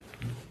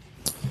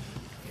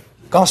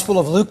Gospel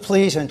of Luke,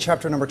 please, and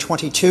chapter number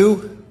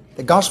 22.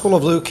 The Gospel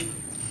of Luke,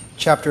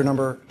 chapter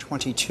number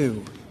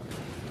 22.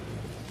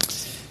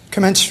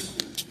 Commence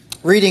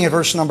reading at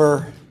verse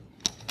number,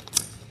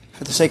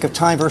 for the sake of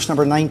time, verse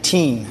number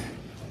 19.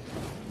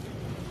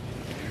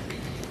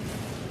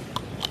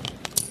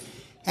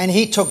 And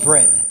he took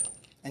bread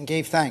and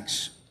gave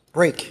thanks,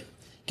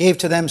 gave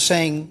to them,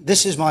 saying,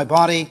 "This is my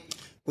body,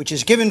 which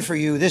is given for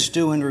you. This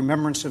do in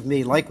remembrance of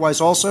me."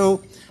 Likewise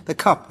also the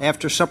cup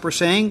after supper,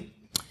 saying,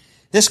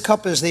 "This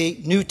cup is the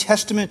New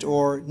Testament,"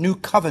 or New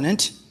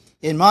Covenant,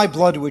 "in my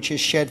blood, which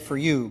is shed for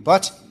you.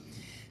 But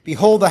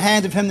behold, the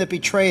hand of him that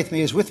betrayeth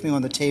me is with me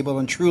on the table,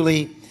 and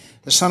truly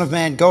the Son of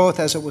Man goeth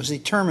as it was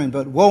determined.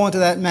 But woe unto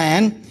that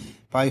man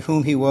by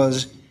whom he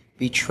was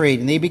betrayed."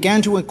 And they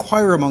began to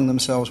inquire among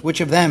themselves which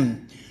of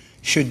them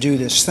should do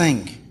this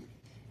thing.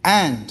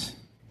 And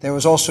there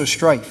was also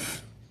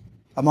strife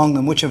among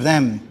them, which of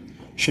them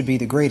should be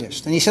the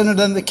greatest. And he said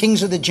unto them, "The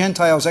kings of the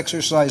Gentiles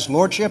exercise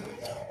lordship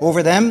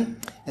over them,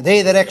 and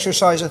they that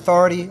exercise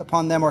authority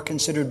upon them are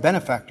considered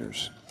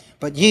benefactors.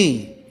 But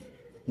ye,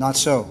 not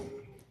so.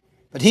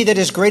 But he that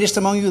is greatest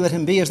among you, let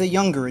him be as the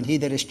younger, and he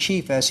that is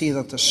chief as he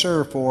that doth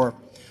serve. For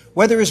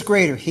whether is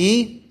greater,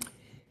 he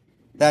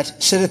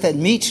that sitteth at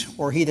meat,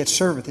 or he that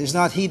serveth? Is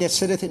not he that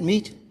sitteth at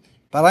meat?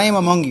 But I am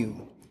among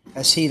you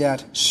as he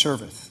that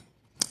serveth."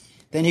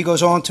 Then he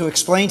goes on to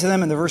explain to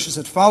them in the verses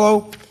that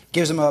follow,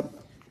 gives them a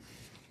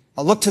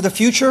look to the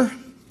future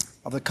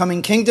of the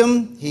coming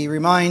kingdom. He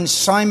reminds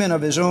Simon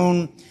of his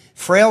own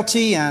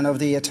frailty and of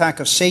the attack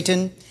of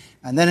Satan.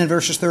 And then in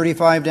verses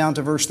 35 down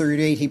to verse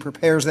 38, he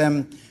prepares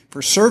them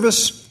for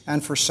service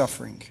and for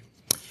suffering.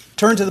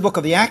 Turn to the book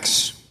of the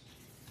Acts.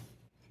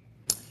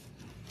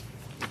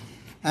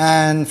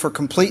 And for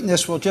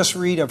completeness, we'll just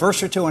read a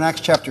verse or two in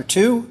Acts chapter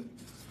 2.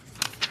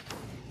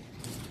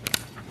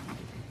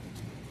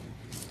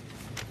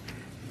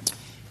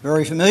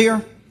 Very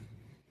familiar.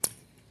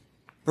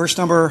 Verse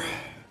number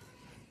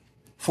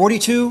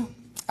 42,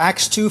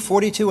 Acts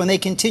 2:42, "And they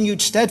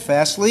continued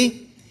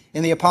steadfastly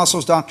in the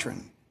apostles'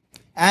 doctrine,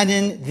 and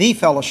in the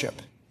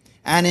fellowship,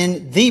 and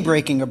in the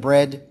breaking of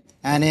bread,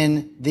 and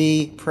in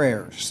the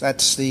prayers."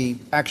 That's the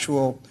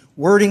actual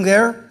wording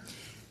there.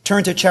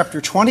 Turn to chapter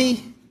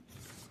 20,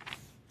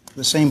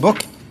 the same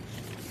book.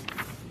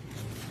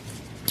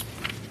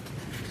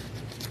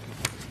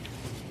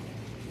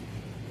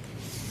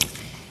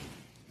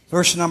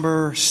 Verse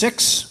number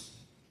 6.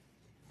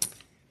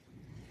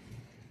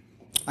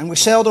 "And we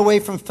sailed away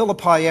from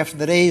Philippi after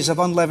the days of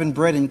unleavened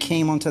bread, and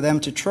came unto them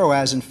to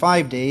Troas in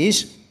 5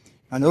 days."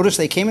 Now notice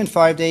they came in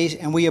 5 days,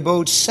 "and we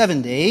abode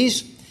 7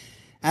 days.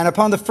 And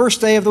upon the first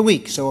day of the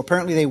week," so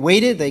apparently they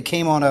waited, they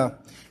came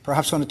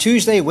perhaps on a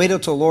Tuesday,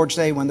 waited till Lord's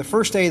Day, "when the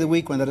first day of the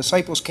week, when the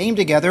disciples came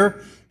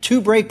together to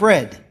break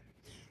bread,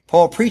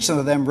 Paul preached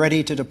unto them,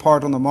 ready to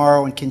depart on the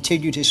morrow, and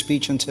continued his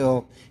speech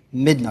until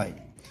midnight."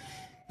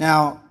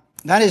 Now,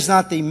 that is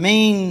not the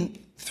main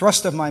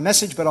thrust of my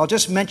message, but I'll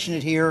just mention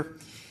it here.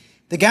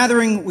 The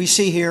gathering we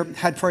see here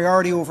had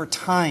priority over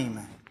time.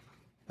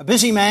 A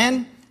busy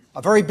man,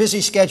 a very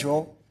busy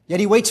schedule, yet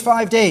he waits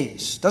 5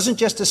 days. Doesn't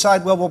just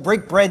decide, well, we'll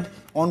break bread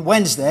on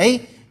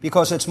Wednesday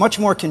because it's much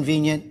more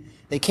convenient.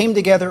 They came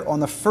together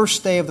on the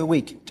first day of the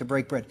week to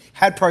break bread.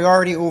 Had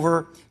priority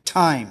over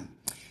time.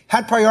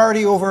 Had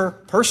priority over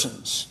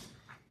persons.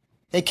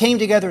 They came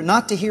together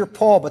not to hear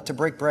Paul, but to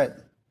break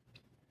bread.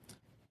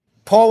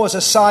 Paul was a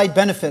side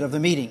benefit of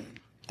the meeting.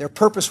 Their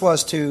purpose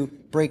was to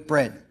break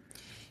bread.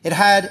 It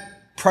had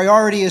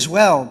priority as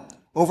well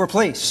over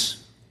place.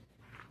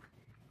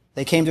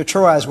 They came to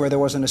Troas where there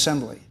was an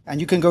assembly. And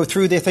you can go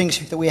through the things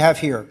that we have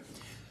here.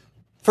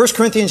 1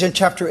 Corinthians in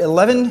chapter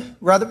 11,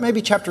 rather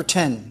maybe chapter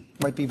 10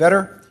 might be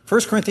better.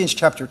 1 Corinthians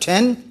chapter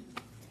 10.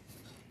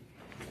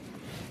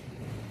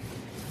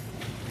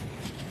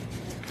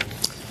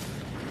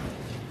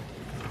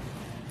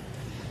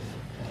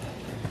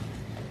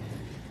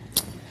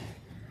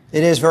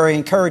 It is very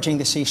encouraging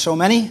to see so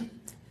many,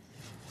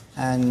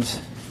 and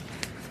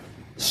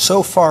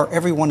so far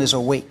everyone is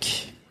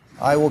awake.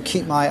 I will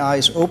keep my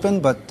eyes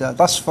open, but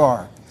thus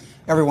far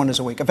everyone is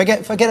awake. If I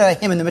get a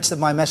hymn in the midst of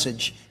my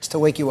message, it's to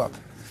wake you up.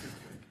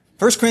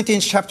 1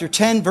 Corinthians chapter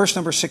 10, verse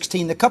number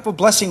 16, "The cup of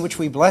blessing which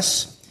we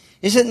bless,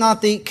 is it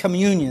not the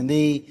communion,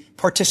 the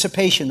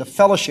participation, the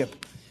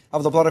fellowship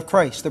of the blood of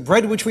Christ? The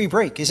bread which we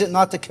break, is it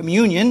not the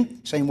communion,"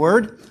 same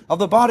word, "of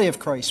the body of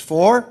Christ?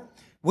 For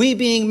we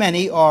being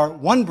many are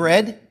one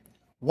bread,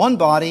 one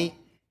body,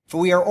 for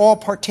we are all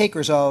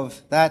partakers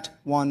of that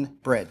one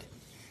bread."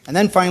 And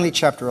then finally,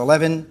 chapter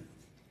 11.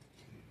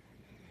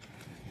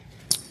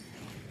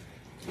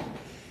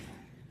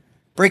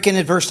 Break in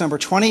at verse number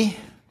 20.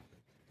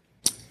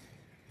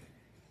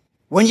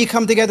 "When ye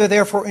come together,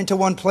 therefore, into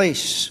one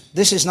place,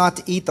 this is not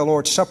to eat the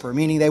Lord's Supper,"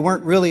 meaning they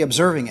weren't really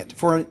observing it.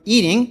 "For in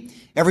eating,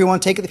 everyone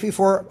taketh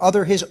before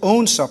other his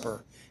own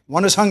supper.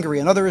 One is hungry,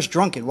 another is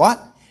drunken.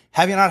 What?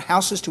 Have ye not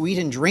houses to eat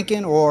and drink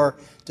in? Or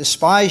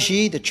despise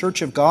ye the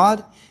church of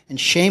God, and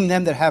shame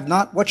them that have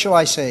not? What shall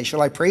I say?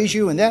 Shall I praise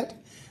you in that?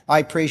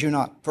 I praise you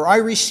not. For I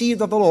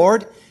received of the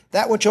Lord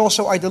that which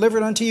also I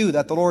delivered unto you,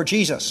 that the Lord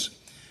Jesus,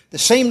 The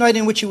same night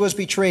in which he was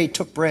betrayed,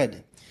 took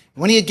bread.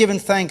 When he had given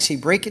thanks, he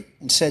brake it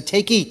and said,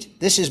 Take, eat,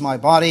 this is my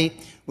body,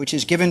 which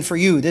is given for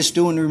you. This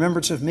do in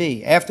remembrance of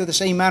me. After the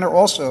same manner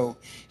also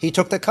he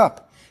took the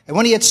cup. And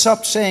when he had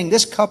supped, saying,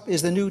 This cup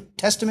is the New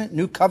Testament,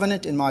 new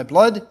covenant in my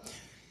blood.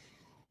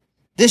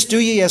 This do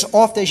ye as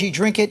oft as ye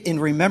drink it in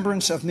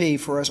remembrance of me.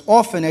 For as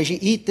often as ye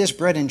eat this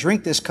bread and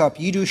drink this cup,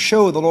 ye do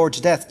show the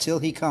Lord's death till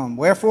he come.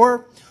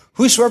 Wherefore,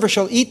 whosoever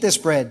shall eat this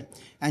bread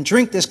and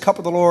drink this cup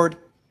of the Lord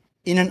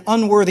in an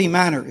unworthy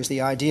manner, is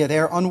the idea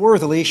there,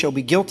 unworthily shall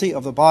be guilty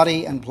of the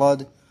body and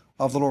blood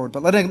of the Lord.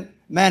 But let a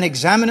man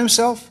examine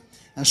himself,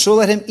 and so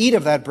let him eat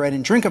of that bread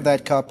and drink of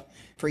that cup.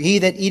 For he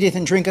that eateth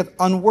and drinketh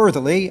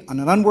unworthily, in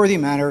an unworthy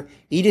manner,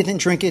 eateth and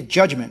drinketh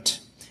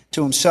judgment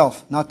to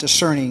himself, not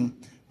discerning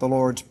the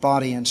Lord's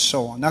body, and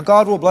so on. Now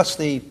God will bless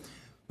the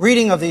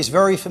reading of these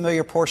very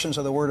familiar portions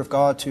of the Word of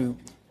God to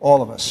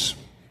all of us.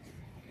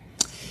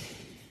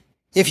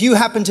 If you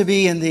happen to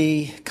be in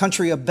the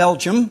country of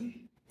Belgium,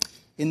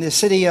 in the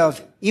city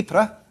of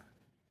Ypres,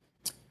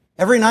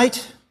 every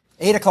night,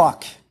 8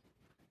 o'clock,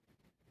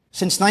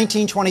 since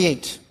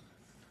 1928,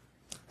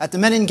 at the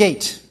Menin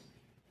Gate,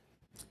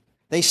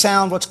 they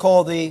sound what's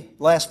called the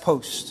last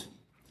post.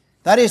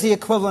 That is the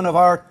equivalent of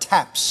our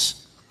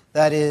taps,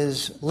 that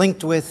is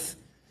linked with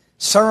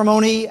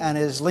ceremony and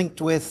is linked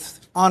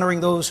with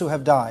honoring those who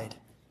have died.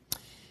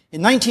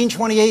 In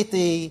 1928,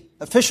 the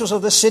officials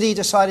of the city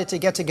decided to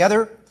get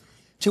together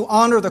to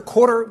honor the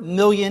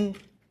 250,000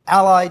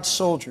 Allied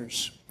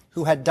soldiers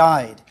who had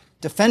died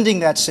defending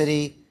that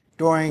city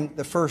during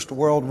the First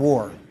World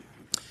War.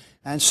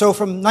 And so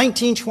from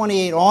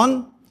 1928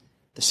 on,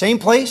 the same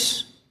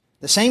place,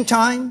 the same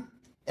time,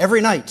 every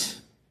night,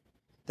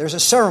 there's a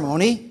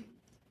ceremony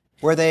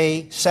where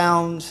they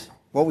sound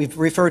what we've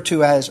referred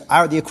to as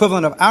the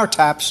equivalent of our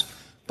taps,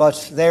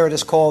 but there it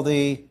is called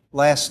the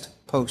last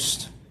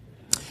post.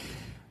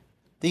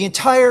 The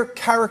entire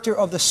character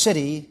of the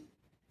city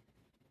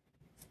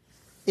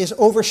is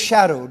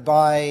overshadowed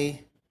by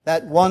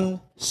that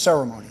one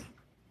ceremony.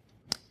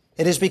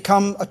 It has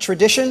become a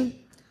tradition.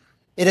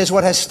 It is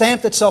what has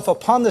stamped itself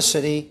upon the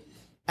city,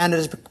 and it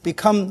has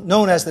become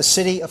known as the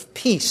city of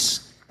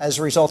peace as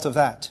a result of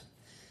that.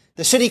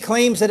 The city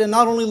claims that it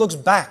not only looks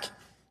back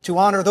to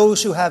honor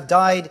those who have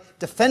died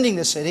defending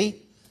the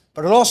city,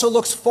 but it also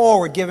looks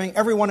forward, giving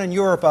everyone in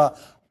Europe a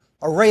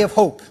ray of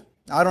hope.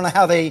 Now, I don't know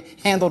how they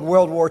handled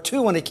World War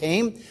II when it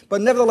came,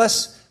 but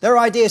nevertheless, their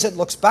idea is it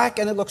looks back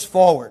and it looks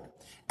forward.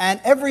 And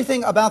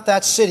everything about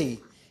that city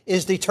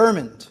is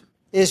determined,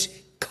 is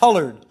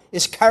colored,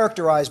 is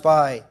characterized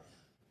by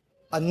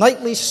a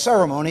nightly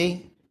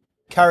ceremony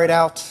carried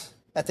out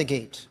at the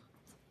gate.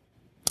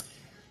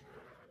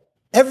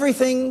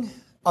 Everything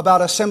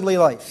about assembly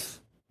life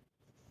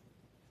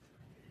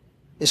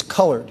is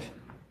colored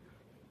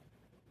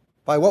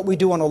by what we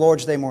do on a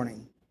Lord's Day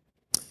morning.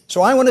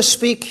 So I want to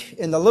speak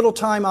in the little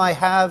time I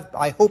have.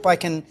 I hope I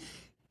can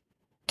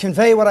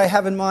convey what I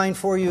have in mind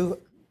for you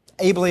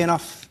ably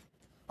enough.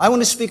 I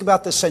want to speak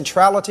about the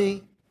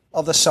centrality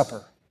of the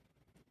supper.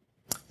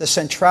 The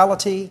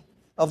centrality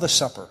of the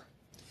supper.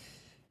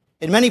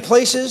 In many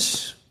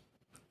places,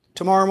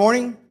 tomorrow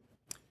morning,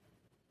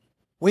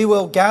 we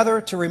will gather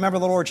to remember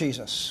the Lord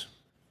Jesus.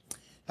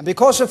 And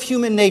because of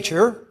human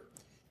nature,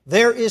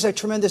 there is a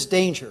tremendous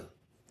danger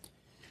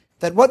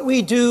that what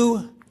we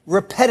do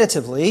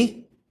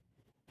repetitively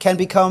can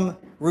become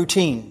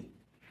routine.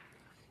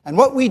 And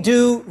what we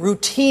do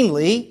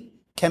routinely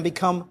can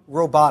become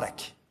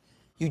robotic.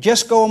 You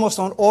just go almost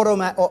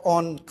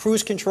on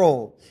cruise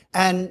control,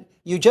 and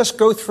you just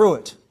go through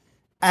it,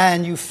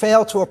 and you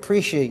fail to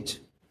appreciate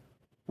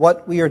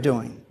what we are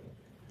doing.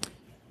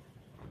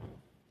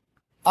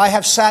 I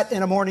have sat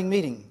in a morning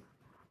meeting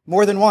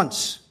more than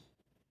once,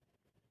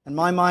 and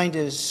my mind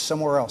is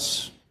somewhere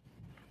else.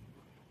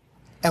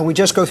 And we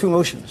just go through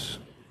motions.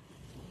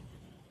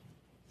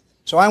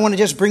 So I want to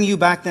just bring you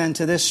back then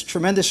to this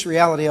tremendous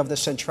reality of the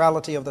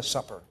centrality of the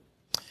supper.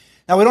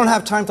 Now, we don't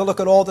have time to look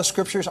at all the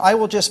scriptures. I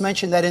will just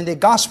mention that in the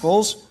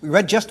Gospels, we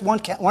read just one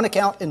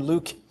account in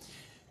Luke,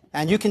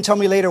 and you can tell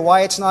me later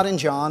why it's not in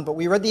John, but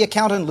we read the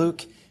account in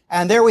Luke,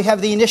 and there we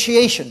have the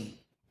initiation,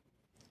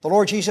 the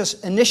Lord Jesus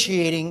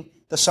initiating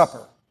the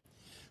supper.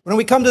 When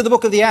we come to the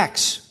book of the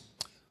Acts,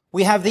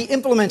 we have the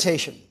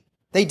implementation.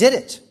 They did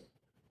it.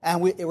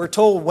 And we're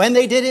told when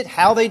they did it,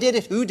 how they did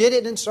it, who did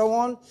it, and so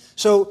on.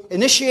 So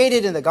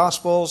initiated in the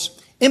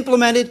Gospels,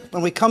 implemented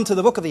when we come to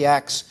the book of the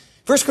Acts.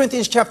 1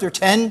 Corinthians chapter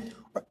 10,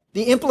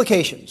 the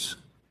implications.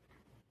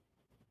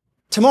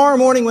 Tomorrow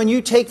morning when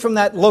you take from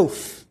that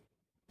loaf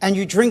and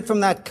you drink from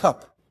that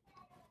cup,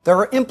 there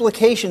are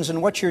implications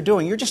in what you're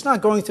doing. You're just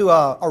not going through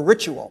a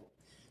ritual,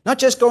 not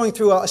just going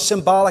through a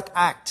symbolic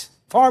act.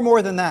 Far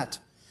more than that.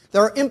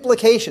 There are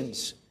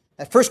implications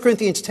that 1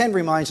 Corinthians 10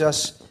 reminds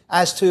us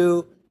as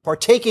to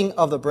partaking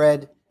of the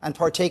bread and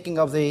partaking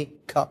of the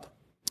cup.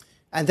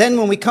 And then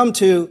when we come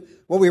to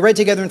what we read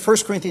together in 1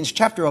 Corinthians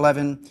chapter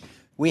 11,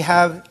 we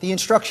have the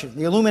instruction,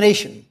 the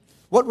illumination,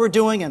 what we're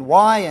doing and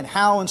why and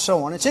how and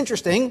so on. It's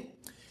interesting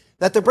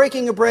that the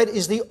breaking of bread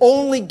is the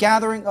only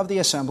gathering of the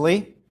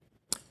assembly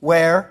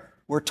where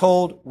we're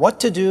told what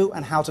to do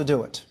and how to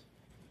do it.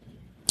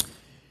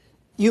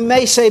 You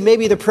may say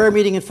maybe the prayer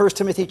meeting in 1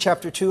 Timothy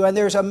chapter 2, and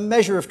there's a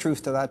measure of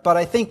truth to that, but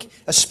I think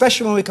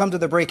especially when we come to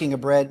the breaking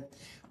of bread,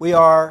 we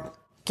are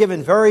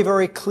given very,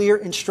 very clear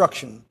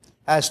instruction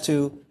as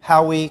to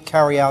how we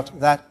carry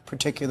out that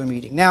particular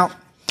meeting. Now,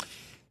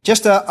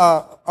 just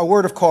a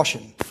word of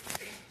caution.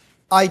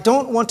 I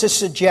don't want to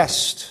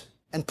suggest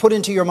and put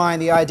into your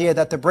mind the idea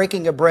that the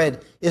breaking of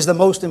bread is the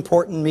most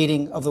important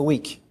meeting of the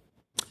week.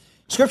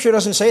 Scripture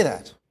doesn't say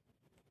that.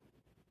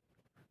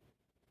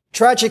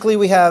 Tragically,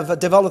 we have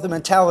developed the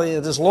mentality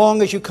that as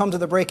long as you come to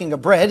the breaking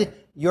of bread,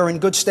 you're in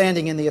good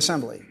standing in the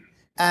assembly.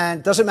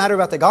 And it doesn't matter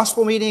about the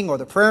gospel meeting or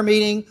the prayer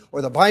meeting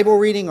or the Bible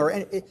reading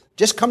or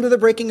just come to the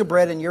breaking of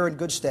bread and you're in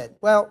good stead.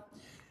 Well,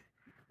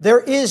 there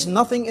is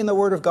nothing in the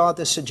Word of God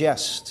that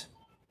suggests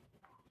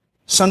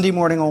Sunday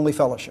morning only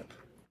fellowship.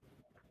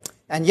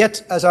 And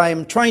yet, as I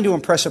am trying to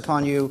impress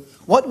upon you,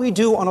 what we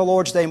do on a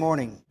Lord's Day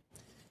morning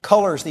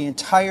colors the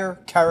entire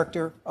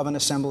character of an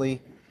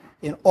assembly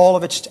in all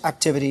of its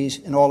activities,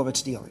 in all of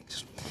its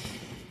dealings.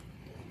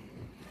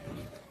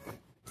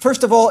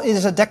 First of all, it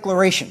is a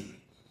declaration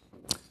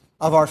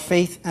of our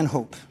faith and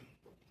hope.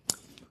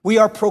 We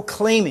are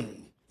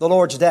proclaiming the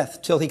Lord's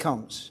death till He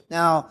comes.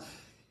 Now,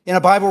 in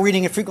a Bible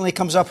reading, it frequently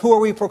comes up, who are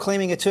we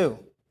proclaiming it to?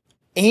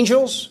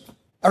 Angels?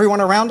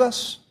 Everyone around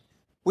us?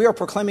 We are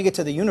proclaiming it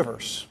to the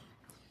universe.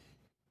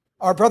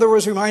 Our brother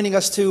was reminding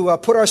us to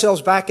put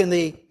ourselves back in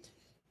the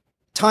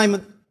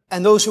time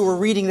and those who were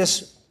reading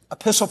this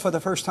epistle for the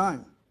first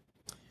time.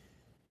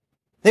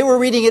 They were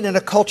reading it in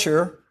a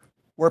culture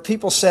where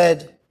people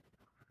said,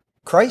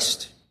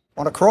 Christ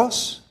on a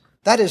cross?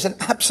 That is an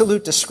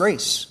absolute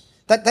disgrace.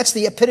 That's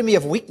the epitome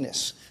of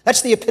weakness.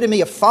 That's the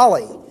epitome of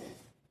folly.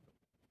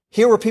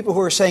 Here were people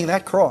who were saying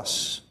that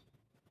cross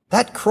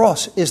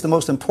is the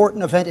most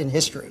important event in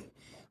history.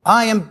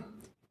 I am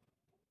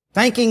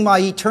banking my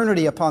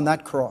eternity upon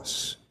that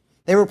cross.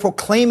 They were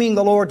proclaiming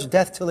the Lord's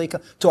death till He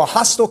comes. To a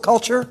hostile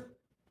culture,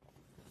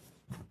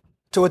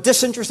 to a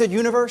disinterested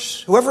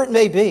universe, whoever it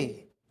may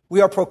be,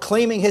 we are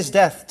proclaiming His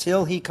death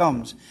till He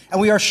comes. And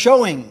we are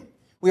showing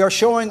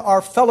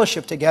our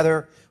fellowship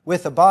together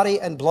with the body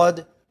and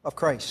blood of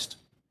Christ.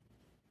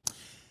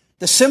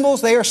 The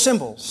symbols, they are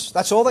symbols.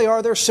 That's all they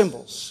are, they're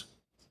symbols.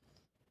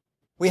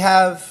 We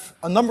have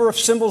a number of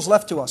symbols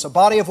left to us. A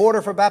body of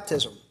water for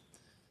baptism.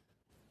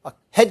 A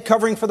head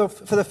covering for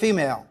the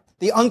female.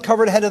 The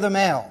uncovered head of the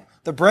male.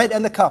 The bread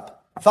and the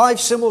cup. 5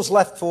 symbols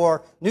left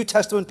for New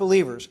Testament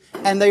believers.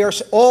 And they are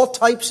all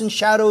types and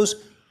shadows.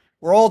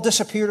 Were all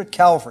disappeared at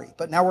Calvary.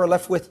 But now we're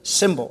left with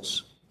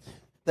symbols.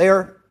 They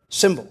are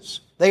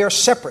symbols. They are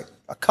separate.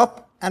 A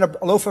cup and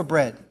a loaf of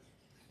bread.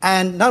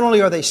 And not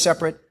only are they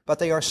separate, but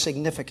they are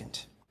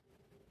significant.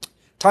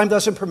 Time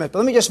doesn't permit, but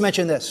let me just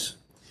mention this.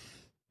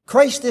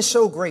 Christ is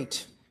so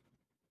great.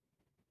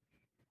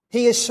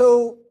 He is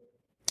so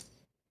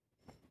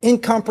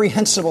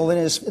incomprehensible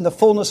in the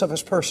fullness of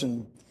His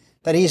person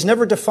that He is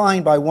never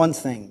defined by one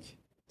thing.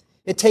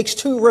 It takes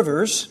 2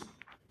 rivers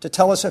to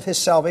tell us of His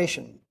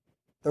salvation.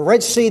 The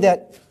Red Sea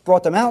that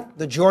brought them out,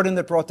 the Jordan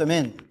that brought them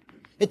in.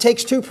 It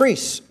takes 2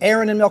 priests,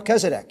 Aaron and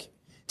Melchizedek.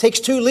 It takes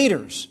 2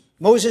 leaders,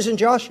 Moses and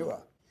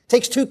Joshua. It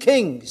takes 2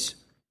 kings,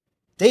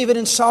 David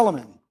and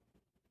Solomon.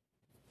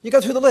 You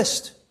go through the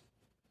list.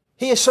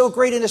 He is so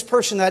great in His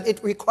person that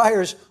it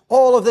requires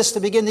all of this to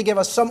begin to give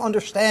us some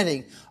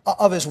understanding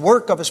of His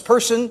work, of His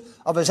person,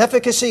 of His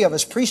efficacy, of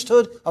His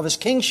priesthood, of His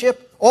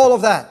kingship, all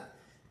of that.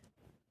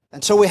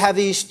 And so we have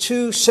these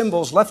 2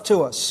 symbols left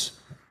to us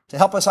to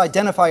help us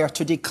identify or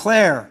to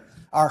declare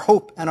our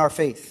hope and our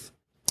faith.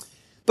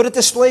 But it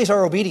displays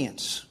our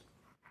obedience.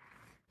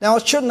 Now,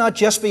 it should not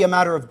just be a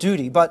matter of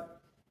duty, but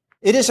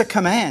it is a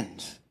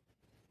command.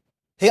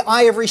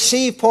 I have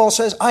received, Paul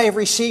says, I have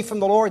received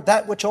from the Lord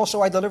that which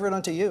also I delivered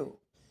unto you.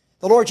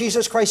 The Lord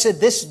Jesus Christ said,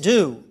 this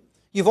do.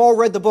 You've all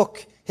read the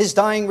book, His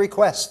dying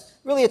request.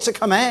 Really, it's a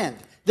command.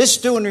 This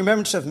do in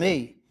remembrance of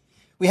me.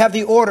 We have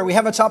the order. We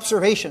have its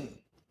observation.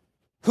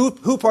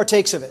 Who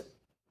partakes of it?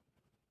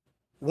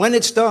 When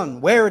it's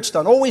done, where it's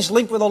done. Always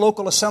linked with a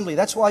local assembly.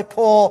 That's why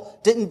Paul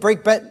didn't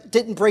break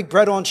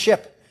bread on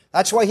ship.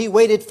 That's why he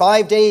waited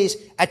 5 days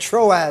at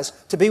Troas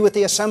to be with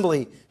the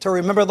assembly, to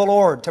remember the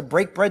Lord, to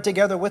break bread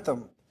together with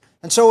them.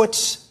 And so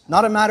it's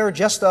not a matter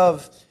just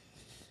of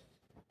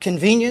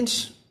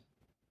convenience.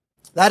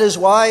 That is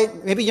why,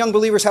 maybe young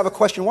believers have a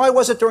question, why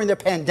was it during the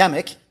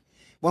pandemic,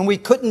 when we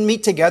couldn't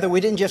meet together,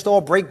 we didn't just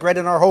all break bread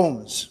in our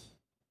homes?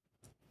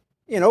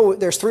 You know,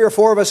 there's 3 or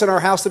 4 of us in our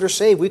house that are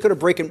saved. We could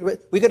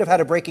have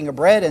had a breaking of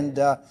bread, and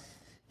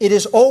it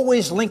is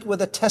always linked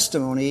with a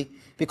testimony,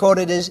 because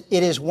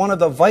it is one of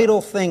the vital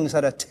things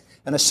that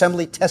an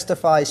assembly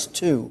testifies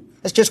to.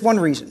 That's just one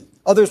reason.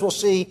 Others we'll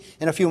see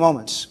in a few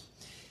moments.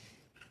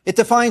 It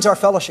defines our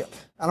fellowship,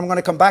 and I'm going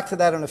to come back to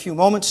that in a few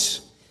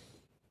moments.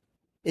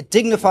 It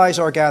dignifies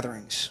our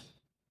gatherings.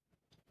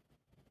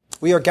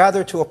 We are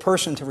gathered to a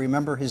person to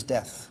remember His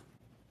death.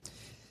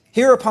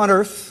 Here upon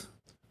earth,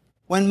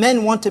 when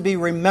men want to be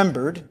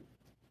remembered,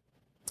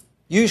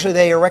 usually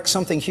they erect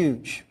something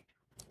huge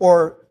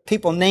or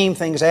People name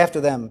things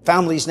after them.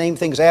 Families name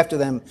things after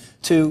them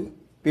to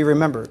be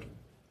remembered.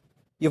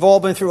 You've all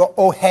been through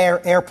O'Hare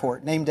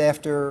Airport, named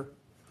after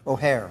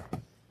O'Hare.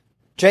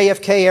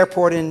 JFK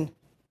Airport in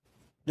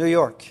New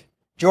York.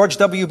 George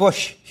W.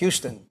 Bush,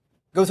 Houston.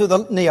 Go through the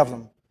litany of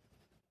them.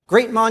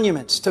 Great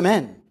monuments to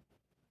men.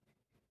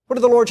 What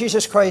did the Lord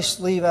Jesus Christ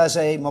leave as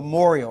a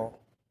memorial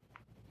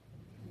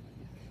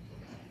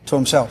to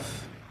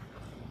himself?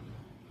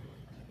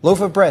 Loaf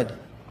of bread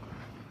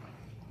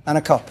and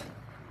a cup.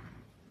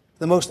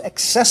 The most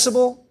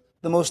accessible,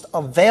 the most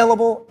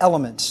available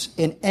elements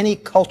in any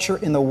culture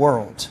in the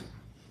world.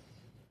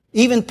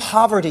 Even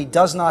poverty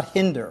does not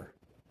hinder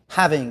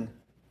having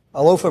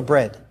a loaf of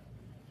bread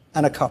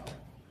and a cup.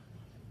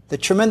 The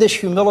tremendous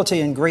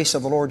humility and grace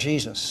of the Lord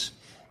Jesus,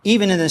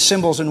 even in the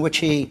symbols in which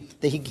He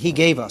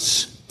gave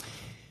us.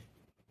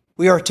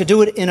 We are to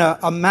do it in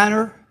a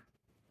manner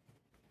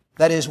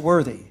that is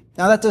worthy.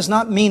 Now, that does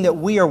not mean that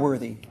we are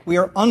worthy. We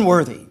are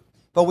unworthy.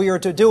 But we are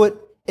to do it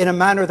in a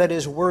manner that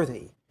is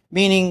worthy,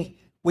 meaning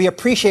we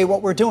appreciate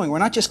what we're doing. We're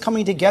not just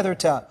coming together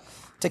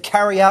to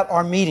carry out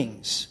our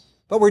meetings,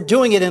 but we're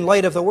doing it in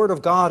light of the Word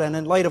of God and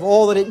in light of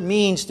all that it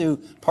means to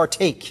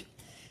partake.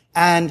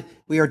 And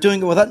we are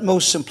doing it with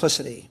utmost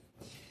simplicity.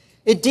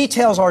 It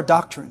details our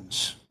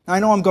doctrines. Now, I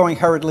know I'm going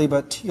hurriedly,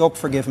 but you'll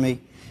forgive me.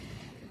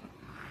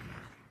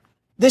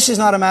 This is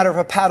not a matter of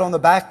a pat on the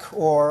back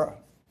or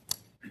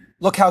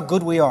look how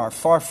good we are.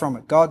 Far from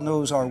it. God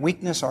knows our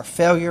weakness, our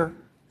failure.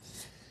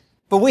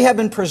 But we have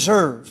been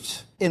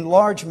preserved in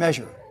large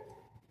measure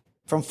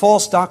from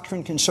false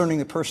doctrine concerning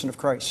the person of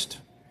Christ.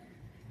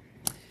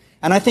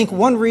 And I think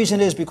one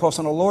reason is because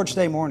on a Lord's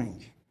Day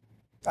morning,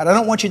 and I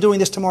don't want you doing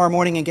this tomorrow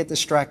morning and get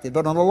distracted,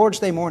 but on a Lord's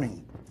Day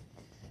morning,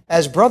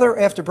 as brother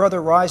after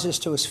brother rises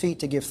to his feet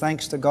to give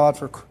thanks to God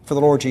for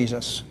the Lord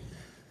Jesus,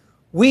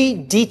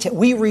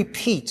 we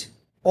repeat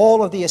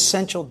all of the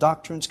essential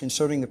doctrines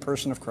concerning the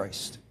person of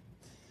Christ.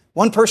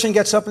 One person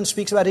gets up and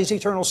speaks about his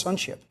eternal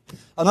sonship.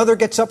 Another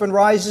gets up and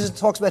rises and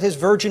talks about his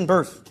virgin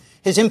birth,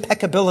 his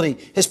impeccability,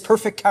 his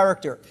perfect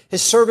character,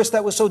 his service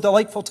that was so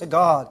delightful to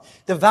God,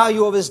 the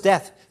value of his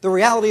death, the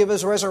reality of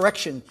his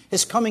resurrection,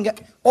 his coming,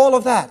 all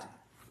of that.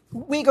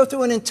 We go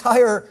through an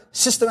entire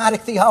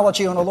systematic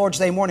theology on a Lord's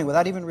Day morning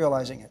without even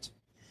realizing it.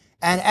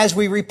 And as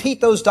we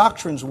repeat those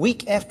doctrines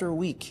week after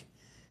week,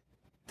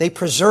 they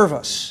preserve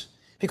us.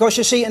 Because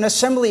you see, an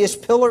assembly is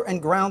pillar and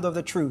ground of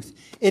the truth.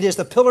 It is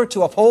the pillar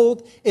to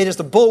uphold. It is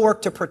the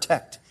bulwark to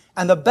protect.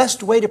 And the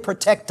best way to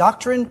protect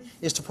doctrine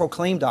is to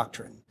proclaim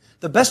doctrine.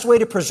 The best way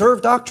to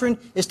preserve doctrine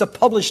is to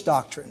publish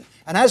doctrine.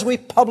 And as we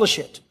publish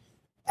it,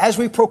 as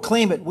we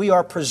proclaim it, we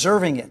are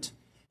preserving it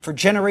for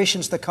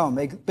generations to come.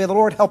 May the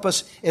Lord help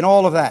us in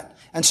all of that.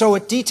 And so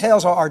it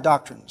details our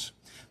doctrines.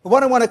 But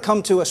what I want to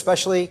come to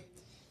especially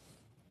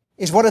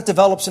is what it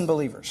develops in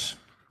believers.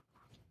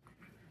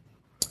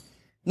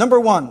 Number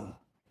one,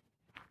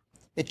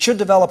 it should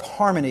develop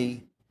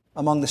harmony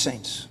among the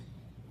saints.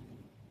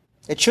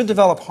 It should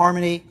develop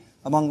harmony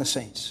among the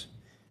saints.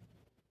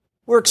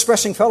 We're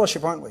expressing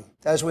fellowship, aren't we,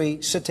 as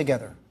we sit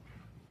together?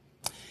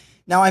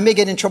 Now, I may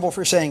get in trouble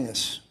for saying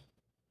this.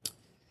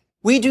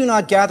 We do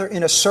not gather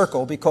in a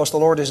circle because the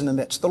Lord is in the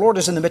midst. The Lord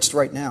is in the midst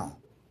right now,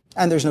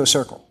 and there's no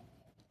circle.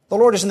 The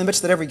Lord is in the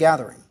midst at every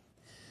gathering.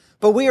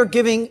 But we are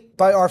giving,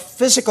 by our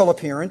physical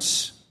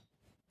appearance,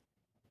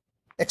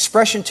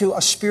 expression to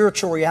a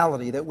spiritual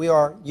reality that we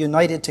are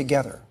united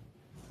together.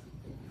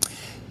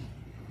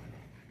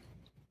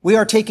 We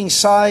are taking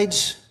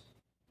sides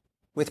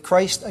with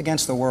Christ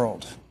against the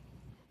world.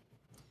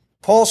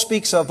 Paul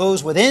speaks of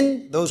those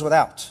within, those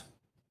without.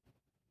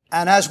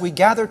 And as we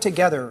gather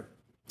together,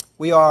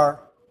 we are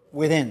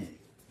within.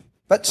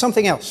 But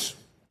something else.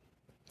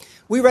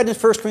 We read in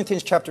 1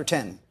 Corinthians chapter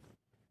 10.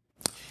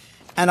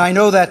 And I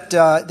know that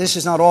this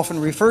is not often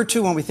referred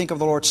to when we think of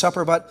the Lord's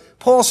Supper, but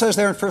Paul says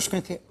there in 1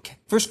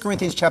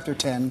 Corinthians chapter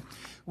 10,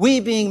 we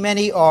being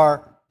many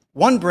are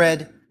one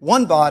bread,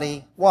 one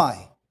body.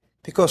 Why?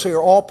 Because we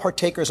are all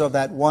partakers of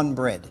that one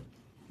bread.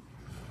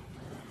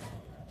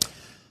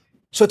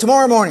 So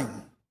tomorrow morning,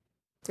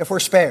 if we're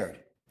spared,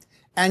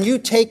 and you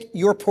take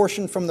your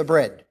portion from the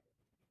bread,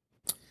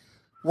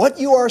 what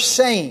you are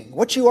saying,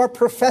 what you are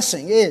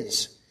professing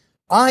is,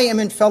 I am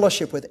in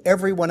fellowship with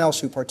everyone else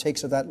who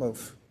partakes of that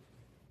loaf.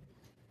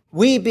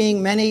 We,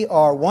 being many,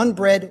 are one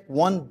bread,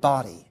 one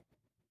body.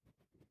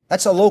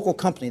 That's a local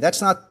company.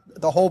 That's not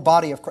the whole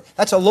body of Christ.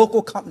 That's a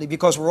local company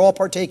because we're all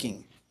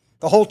partaking.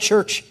 The whole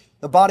church,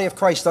 the body of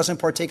Christ, doesn't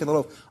partake of the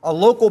loaf. A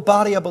local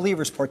body of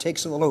believers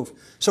partakes of the loaf.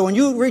 So when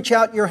you reach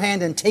out your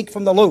hand and take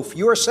from the loaf,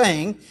 you are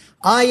saying,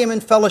 I am in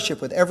fellowship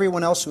with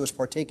everyone else who is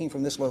partaking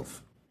from this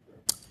loaf.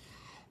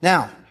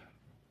 Now,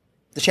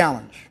 the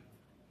challenge.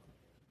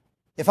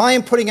 If I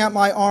am putting out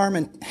my arm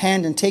and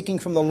hand and taking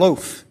from the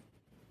loaf,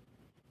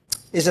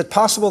 is it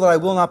possible that I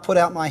will not put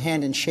out my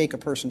hand and shake a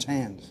person's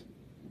hand?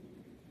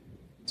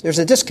 There's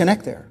a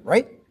disconnect there,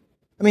 right?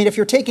 I mean, if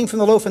you're taking from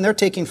the loaf and they're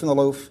taking from the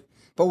loaf,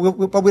 but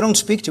we don't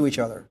speak to each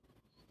other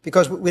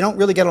because we don't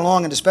really get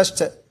along, and it's best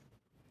to...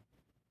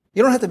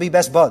 You don't have to be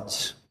best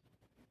buds,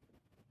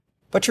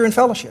 but you're in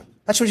fellowship.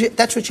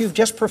 That's what you've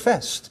just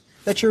professed,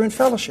 that you're in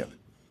fellowship,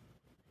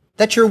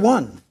 that you're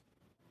one.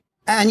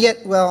 And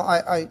yet,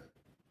 well,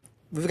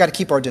 we've got to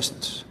keep our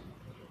distance.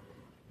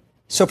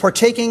 So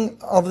partaking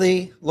of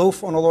the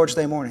loaf on the Lord's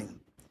Day morning,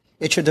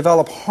 it should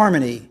develop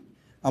harmony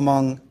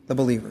among the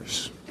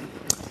believers.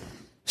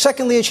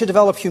 Secondly, it should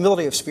develop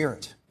humility of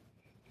spirit.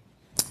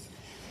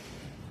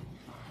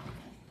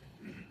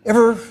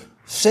 Ever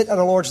sit at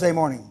a Lord's Day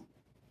morning?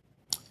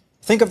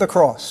 Think of the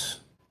cross.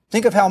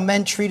 Think of how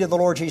men treated the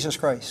Lord Jesus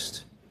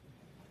Christ.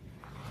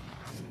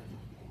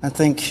 And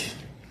think,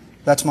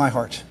 that's my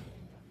heart.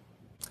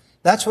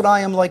 That's what I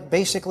am like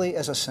basically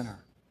as a sinner.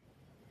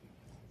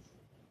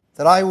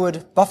 That I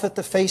would buffet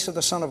the face of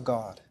the Son of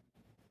God.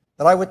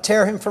 That I would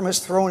tear him from his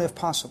throne if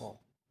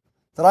possible.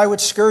 That I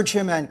would scourge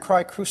him and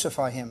cry,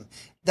 crucify him.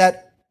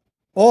 That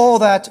all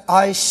that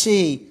I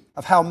see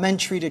of how men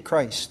treated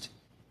Christ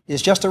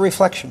is just a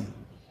reflection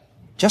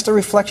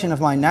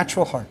of my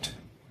natural heart.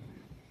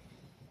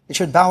 It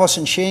should bow us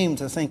in shame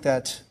to think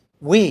that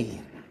we,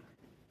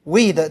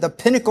 the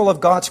pinnacle of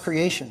God's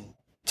creation,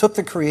 took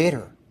the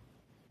Creator,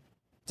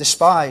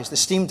 despised,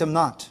 esteemed him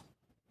not,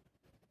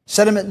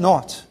 set him at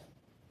naught,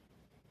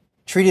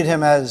 treated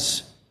him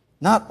as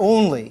not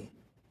only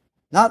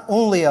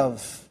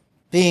of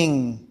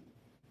being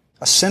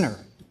a sinner,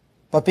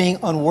 but being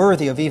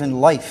unworthy of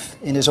even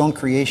life in his own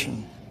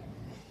creation.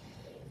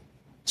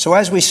 So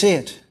as we see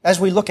it, as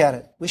we look at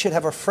it, we should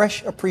have a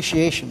fresh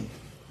appreciation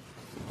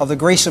of the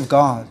grace of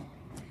God,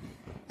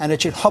 and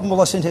it should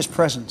humble us in his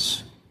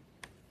presence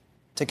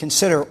to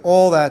consider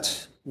all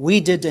that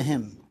we did to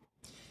him.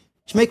 It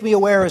should make me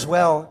aware as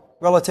well,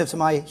 relative to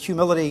my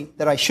humility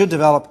that I should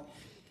develop,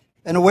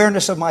 an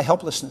awareness of my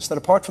helplessness, that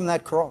apart from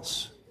that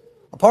cross,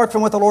 apart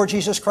from what the Lord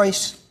Jesus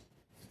Christ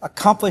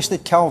accomplished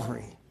at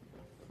Calvary,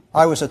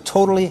 I was a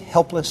totally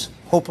helpless,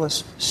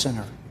 hopeless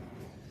sinner.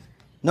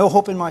 No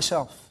hope in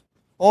myself.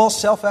 All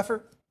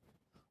self-effort,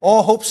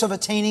 all hopes of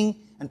attaining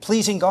and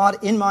pleasing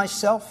God in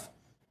myself,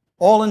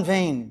 all in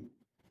vain.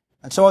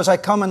 And so as I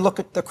come and look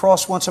at the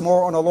cross once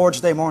more on a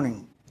Lord's Day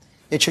morning,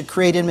 it should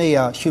create in me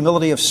a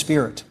humility of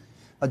spirit,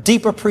 a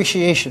deep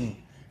appreciation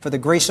for the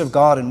grace of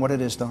God and what it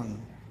has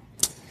done.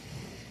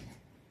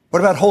 What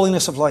about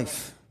holiness of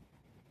life?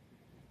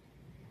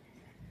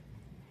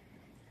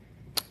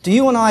 Do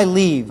you and I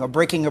leave a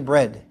breaking of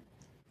bread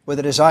with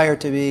a desire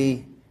to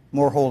be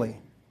more holy?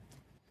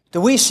 Do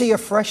we see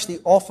afresh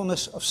the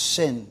awfulness of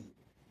sin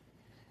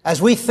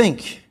as we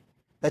think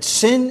that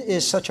sin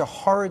is such a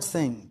horrid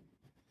thing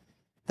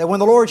that when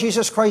the Lord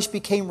Jesus Christ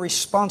became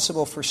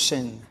responsible for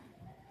sin,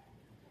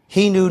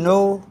 he knew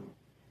no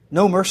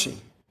mercy.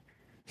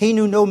 He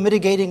knew no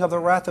mitigating of the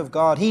wrath of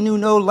God. He knew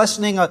no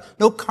lessening,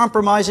 no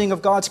compromising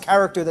of God's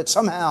character, that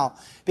somehow,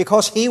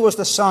 because he was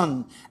the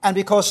Son and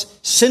because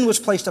sin was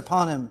placed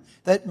upon him,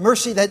 that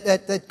mercy,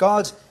 that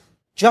God's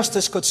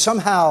justice could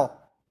somehow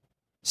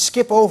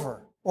skip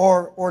over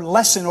or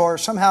lessen or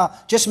somehow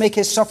just make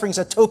his sufferings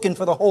a token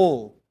for the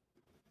whole.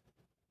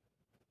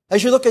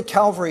 As you look at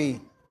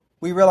Calvary,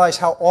 we realize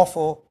how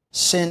awful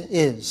sin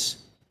is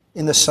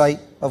in the sight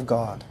of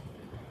God.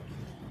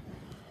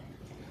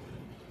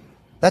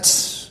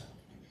 That's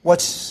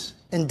what's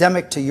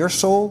endemic to your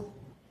soul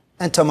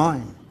and to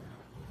mine.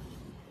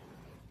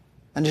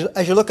 And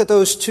as you look at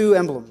those two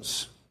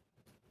emblems,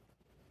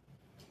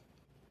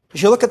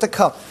 as you look at the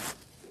cup,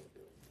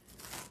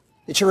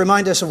 it should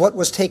remind us of what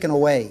was taken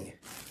away.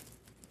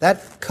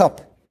 That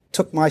cup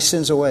took my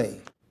sins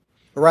away.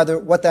 Or rather,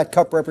 what that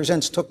cup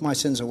represents took my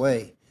sins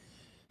away.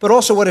 But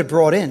also what it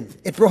brought in.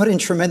 It brought in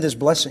tremendous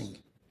blessing.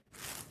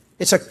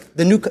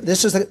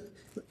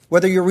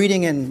 Whether you're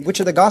reading in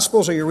which of the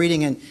Gospels or you're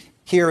reading in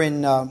here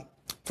in 1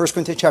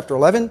 Corinthians chapter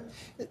 11,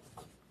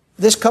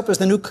 this cup is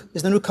the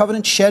new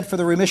covenant shed for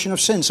the remission of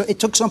sins. So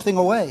it took something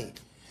away.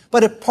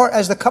 But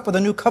as the cup of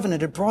the new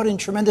covenant, it brought in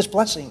tremendous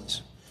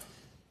blessings.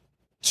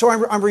 So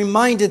I'm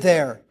reminded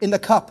there in the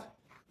cup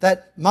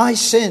that my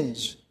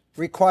sins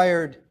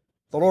required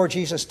the Lord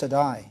Jesus to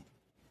die.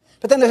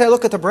 But then as I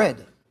look at the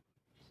bread,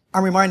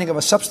 I'm reminding of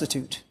a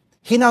substitute.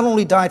 He not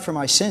only died for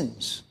my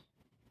sins,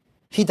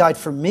 he died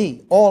for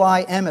me, all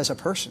I am as a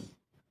person.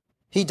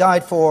 He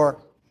died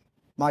for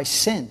my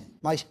sin,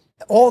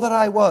 all that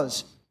I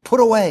was, put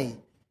away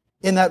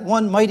in that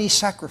one mighty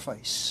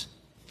sacrifice.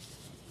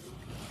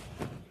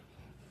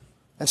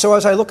 And so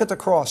as I look at the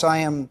cross, I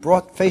am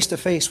brought face to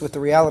face with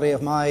the reality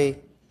of my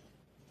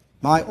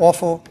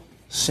awful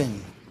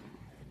sin.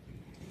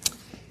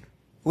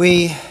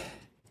 We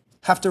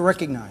have to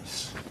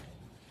recognize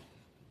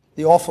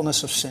the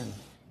awfulness of sin.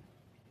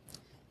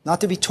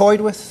 Not to be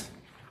toyed with,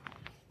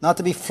 not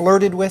to be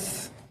flirted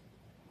with,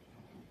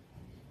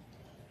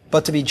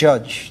 but to be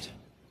judged.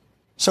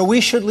 So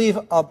we should leave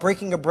a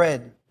breaking of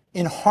bread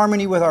in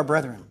harmony with our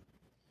brethren,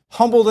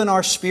 humbled in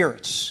our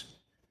spirits,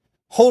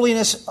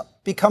 holiness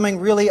becoming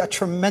really a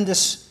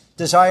tremendous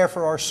desire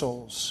for our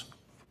souls.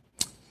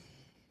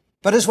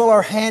 But as well,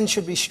 our hands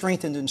should be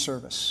strengthened in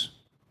service.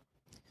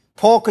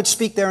 Paul could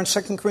speak there in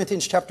 2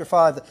 Corinthians chapter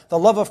 5, the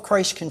love of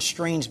Christ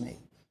constrains me.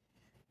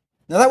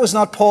 Now that was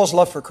not Paul's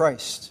love for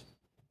Christ.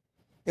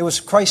 It was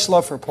Christ's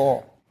love for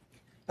Paul.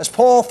 As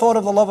Paul thought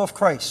of the love of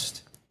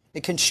Christ,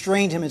 it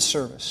constrained him in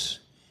service.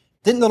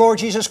 Didn't the Lord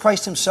Jesus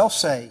Christ himself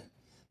say,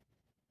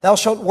 "Thou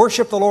shalt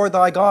worship the Lord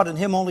thy God, and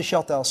him only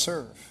shalt thou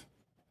serve"?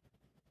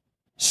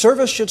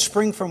 Service should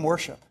spring from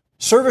worship.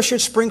 Service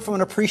should spring from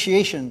an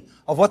appreciation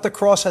of what the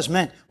cross has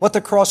meant, what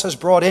the cross has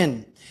brought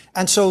in.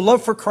 And so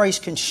love for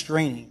Christ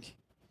constraining.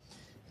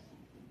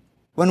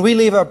 When we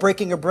leave our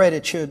breaking of bread,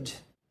 it should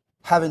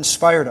have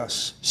inspired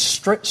us,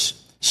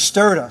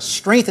 stirred us,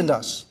 strengthened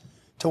us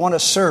to want to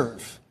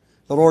serve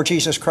the Lord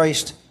Jesus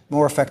Christ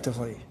more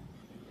effectively.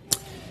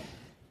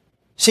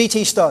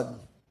 C.T. Studd,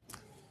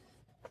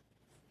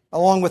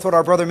 along with what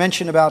our brother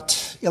mentioned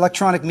about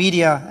electronic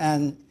media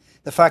and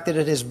the fact that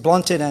it has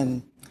blunted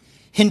and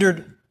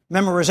hindered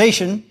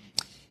memorization,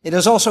 it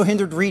has also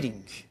hindered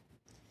reading.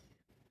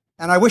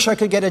 And I wish I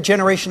could get a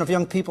generation of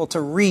young people to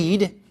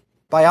read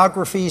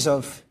biographies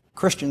of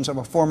Christians of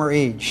a former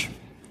age.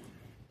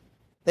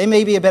 They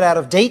may be a bit out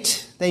of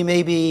date, they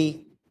may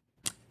be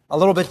a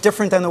little bit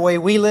different than the way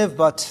we live,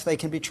 but they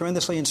can be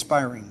tremendously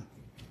inspiring.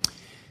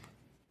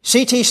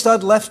 C.T.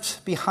 Studd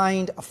left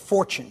behind a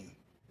fortune.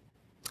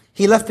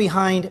 He left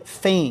behind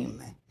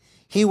fame.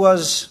 He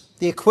was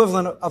the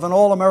equivalent of an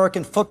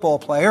all-American football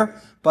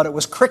player, but it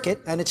was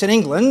cricket, and it's in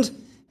England,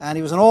 and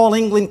he was an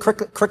all-England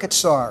cricket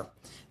star.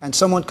 And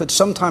someone could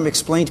sometime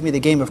explain to me the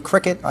game of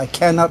cricket. I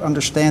cannot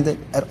understand it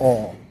at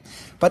all.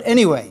 But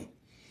anyway,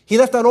 he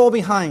left that all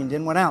behind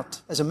and went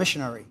out as a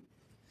missionary.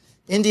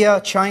 India,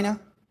 China.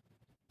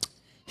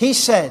 He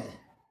said,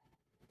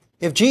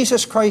 "If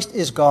Jesus Christ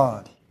is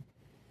God,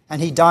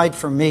 and he died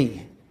for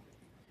me,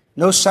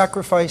 no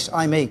sacrifice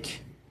I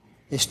make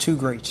is too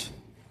great.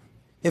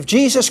 If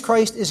Jesus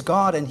Christ is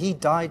God and he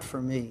died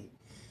for me,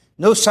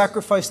 no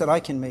sacrifice that I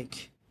can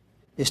make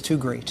is too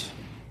great."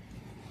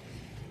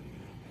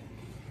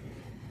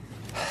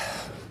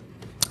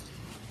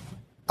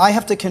 I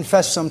have to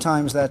confess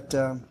sometimes that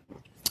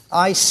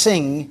I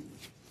sing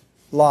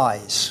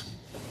lies.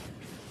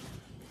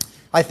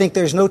 I think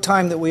there's no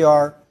time that we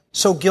are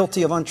so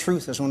guilty of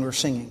untruth as when we're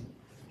singing.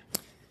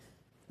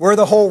 Were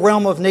the whole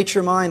realm of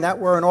nature mine, that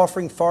were an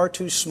offering far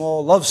too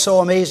small. Love so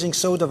amazing,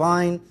 so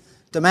divine,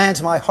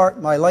 demands my heart,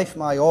 my life,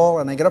 my all.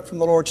 And I get up from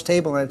the Lord's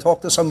table and I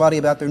talk to somebody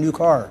about their new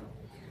car.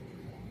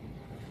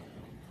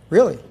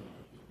 Really?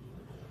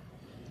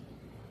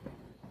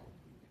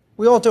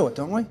 We all do it,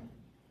 don't we?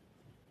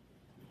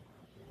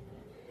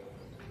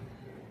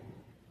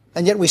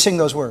 And yet we sing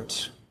those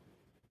words.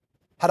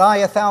 Had I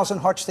 1,000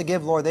 hearts to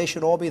give, Lord, they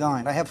should all be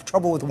thine. I have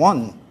trouble with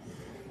one.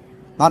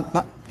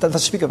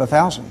 Let's speak of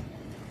 1,000.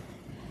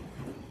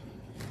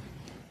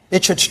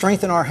 It should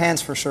strengthen our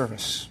hands for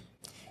service.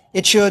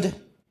 It should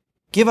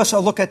give us a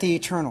look at the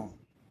eternal.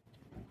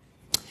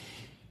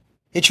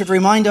 It should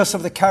remind us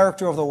of the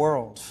character of the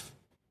world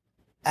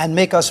and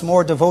make us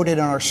more devoted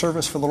in our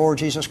service for the Lord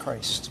Jesus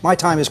Christ. My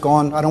time is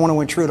gone. I don't want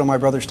to intrude on my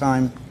brother's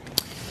time.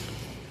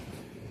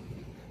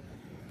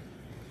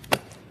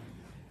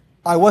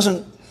 I'll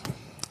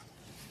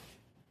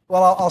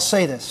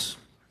say this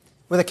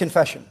with a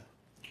confession,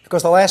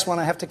 because the last one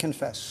I have to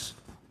confess.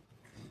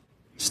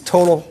 It's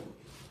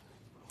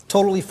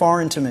totally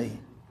foreign to me.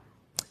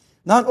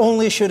 Not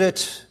only should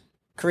it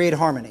create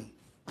harmony,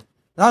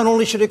 not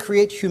only should it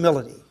create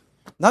humility,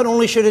 not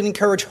only should it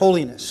encourage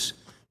holiness,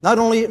 not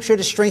only should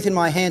it strengthen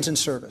my hands in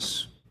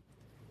service,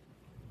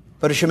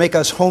 but it should make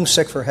us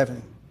homesick for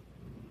heaven.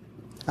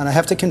 And I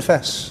have to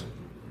confess,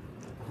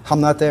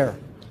 I'm not there.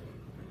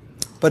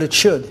 But it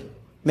should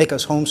make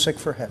us homesick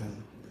for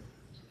heaven.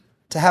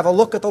 To have a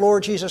look at the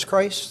Lord Jesus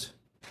Christ,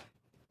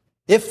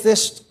 if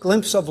this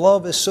glimpse of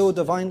love is so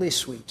divinely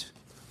sweet,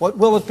 what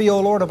will it be,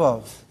 O Lord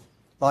above?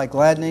 Thy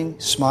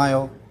gladdening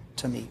smile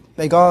to me.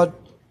 May God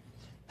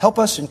help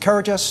us,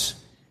 encourage us,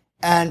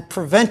 and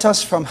prevent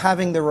us from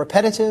having the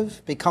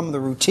repetitive become the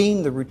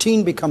routine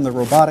become the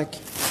robotic.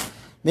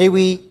 May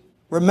we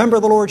remember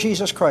the Lord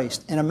Jesus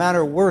Christ in a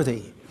manner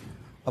worthy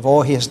of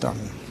all he has done.